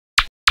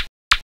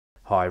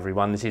Hi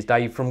everyone, this is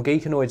Dave from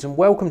Geekanoids and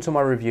welcome to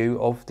my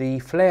review of the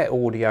Flare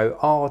Audio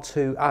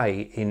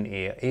R2A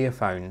in-ear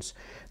earphones.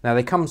 Now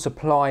they come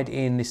supplied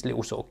in this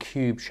little sort of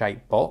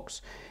cube-shaped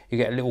box. You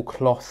get a little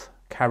cloth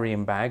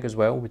carrying bag as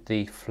well with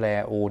the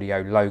Flare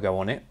Audio logo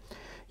on it.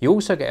 You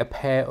also get a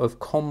pair of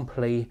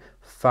Compli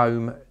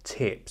foam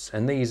tips,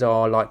 and these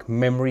are like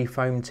memory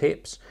foam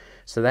tips.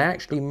 So they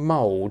actually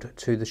mould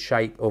to the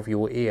shape of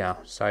your ear.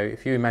 So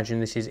if you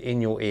imagine this is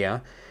in your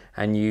ear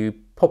and you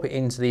pop it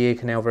into the ear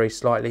canal very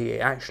slightly,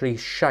 it actually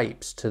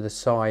shapes to the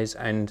size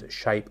and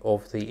shape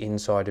of the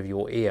inside of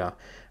your ear,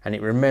 and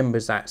it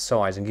remembers that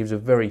size and gives a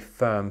very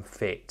firm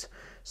fit.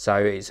 So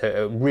it's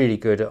really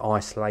good at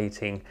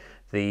isolating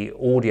the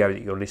audio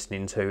that you're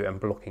listening to and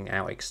blocking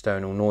out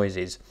external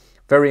noises.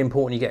 Very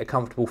important you get a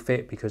comfortable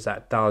fit because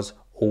that does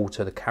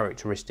alter the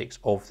characteristics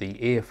of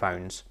the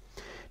earphones.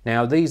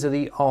 Now these are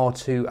the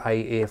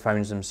R2A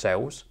earphones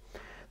themselves.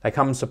 They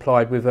come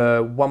supplied with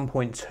a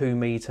 1.2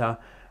 metre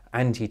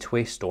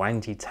anti-twist or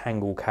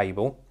anti-tangle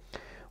cable.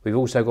 We've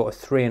also got a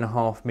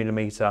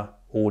 3.5mm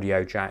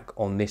audio jack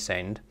on this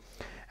end,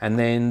 and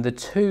then the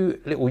two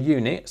little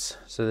units,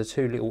 so the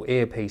two little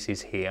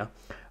earpieces here,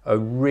 are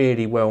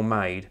really well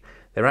made.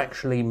 They're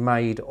actually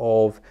made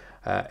of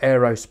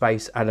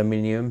aerospace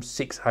aluminium,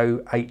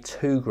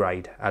 6082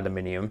 grade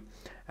aluminium,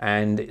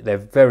 and they're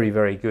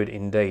very good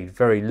indeed.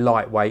 Very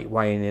lightweight,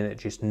 weighing in at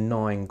just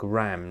 9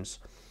 grams.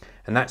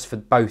 And that's for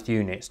both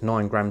units,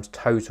 9 grams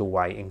total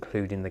weight,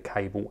 including the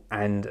cable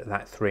and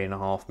that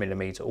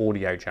 3.5mm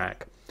audio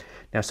jack.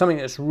 Now something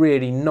that's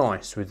really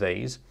nice with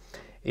these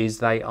is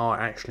they are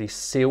actually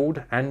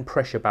sealed and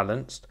pressure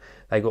balanced.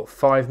 They've got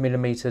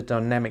 5mm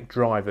dynamic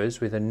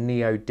drivers with a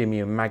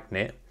neodymium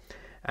magnet,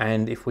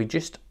 and if we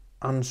just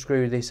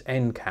unscrew this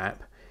end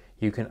cap,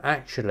 you can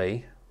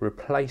actually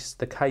replace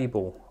the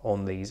cable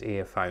on these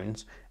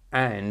earphones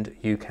and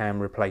you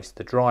can replace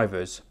the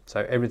drivers.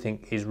 So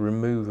everything is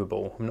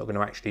removable. I'm not going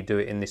to actually do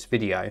it in this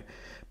video,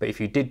 but if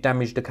you did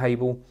damage the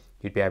cable,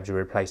 you'd be able to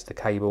replace the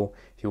cable.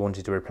 If you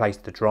wanted to replace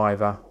the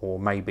driver, or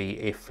maybe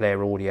if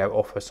Flare Audio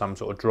offer some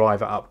sort of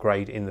driver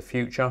upgrade in the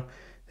future,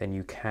 then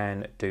you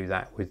can do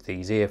that with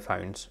these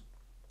earphones.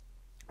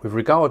 With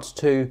regards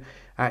to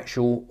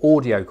actual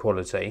audio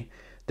quality,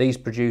 these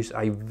produce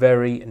a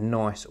very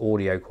nice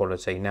audio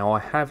quality. Now I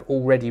have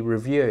already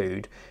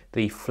reviewed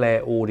the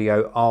Flare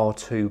Audio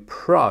R2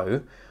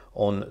 Pro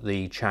on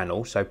the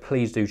channel, so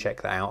please do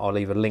check that out. I'll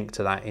leave a link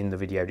to that in the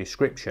video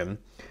description.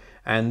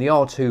 And the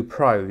R2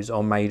 Pros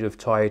are made of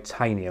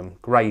titanium,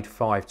 grade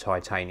 5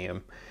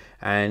 titanium.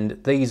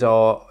 And these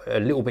are a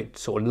little bit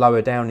sort of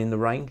lower down in the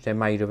range. They're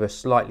made of a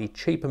slightly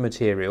cheaper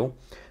material.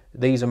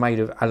 These are made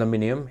of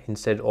aluminium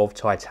instead of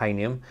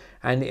titanium,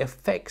 and it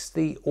affects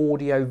the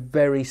audio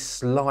very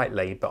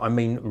slightly, but I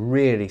mean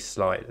really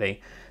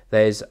slightly.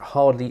 There's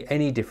hardly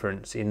any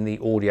difference in the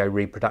audio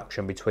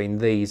reproduction between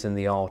these and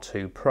the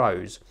R2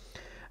 Pros.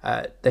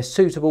 They're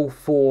suitable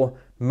for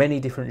many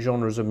different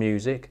genres of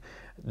music.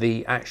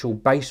 The actual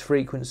bass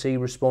frequency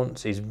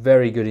response is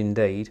very good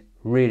indeed,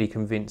 really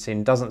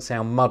convincing, doesn't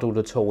sound muddled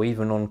at all,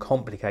 even on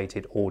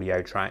complicated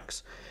audio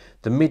tracks.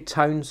 The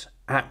mid-tones,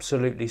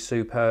 absolutely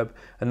superb,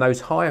 and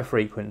those higher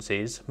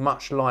frequencies,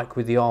 much like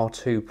with the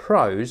R2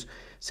 Pros,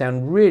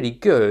 sound really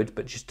good,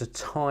 but just a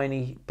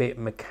tiny bit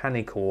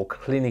mechanical or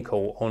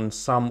clinical on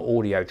some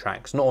audio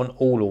tracks, not on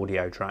all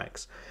audio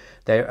tracks.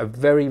 They're a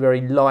very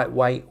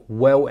lightweight,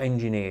 well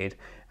engineered,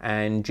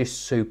 and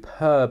just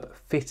superb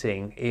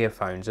fitting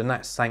earphones, and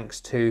that's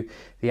thanks to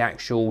the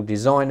actual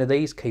design of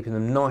these, keeping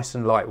them nice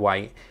and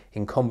lightweight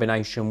in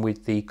combination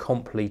with the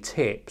Compli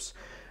tips,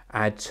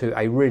 add to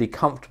a really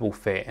comfortable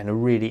fit and a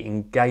really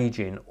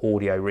engaging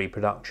audio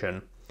reproduction.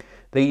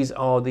 These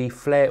are the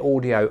Flare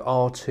Audio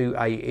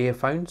R2A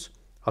earphones.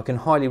 I can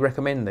highly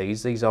recommend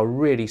these. These are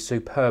really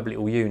superb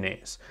little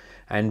units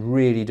and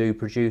really do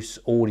produce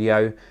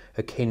audio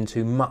akin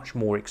to much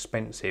more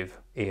expensive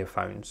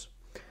earphones.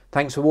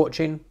 Thanks for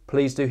watching.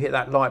 Please do hit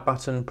that like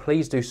button,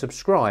 please do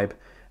subscribe,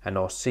 and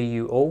I'll see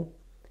you all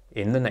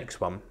in the next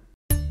one.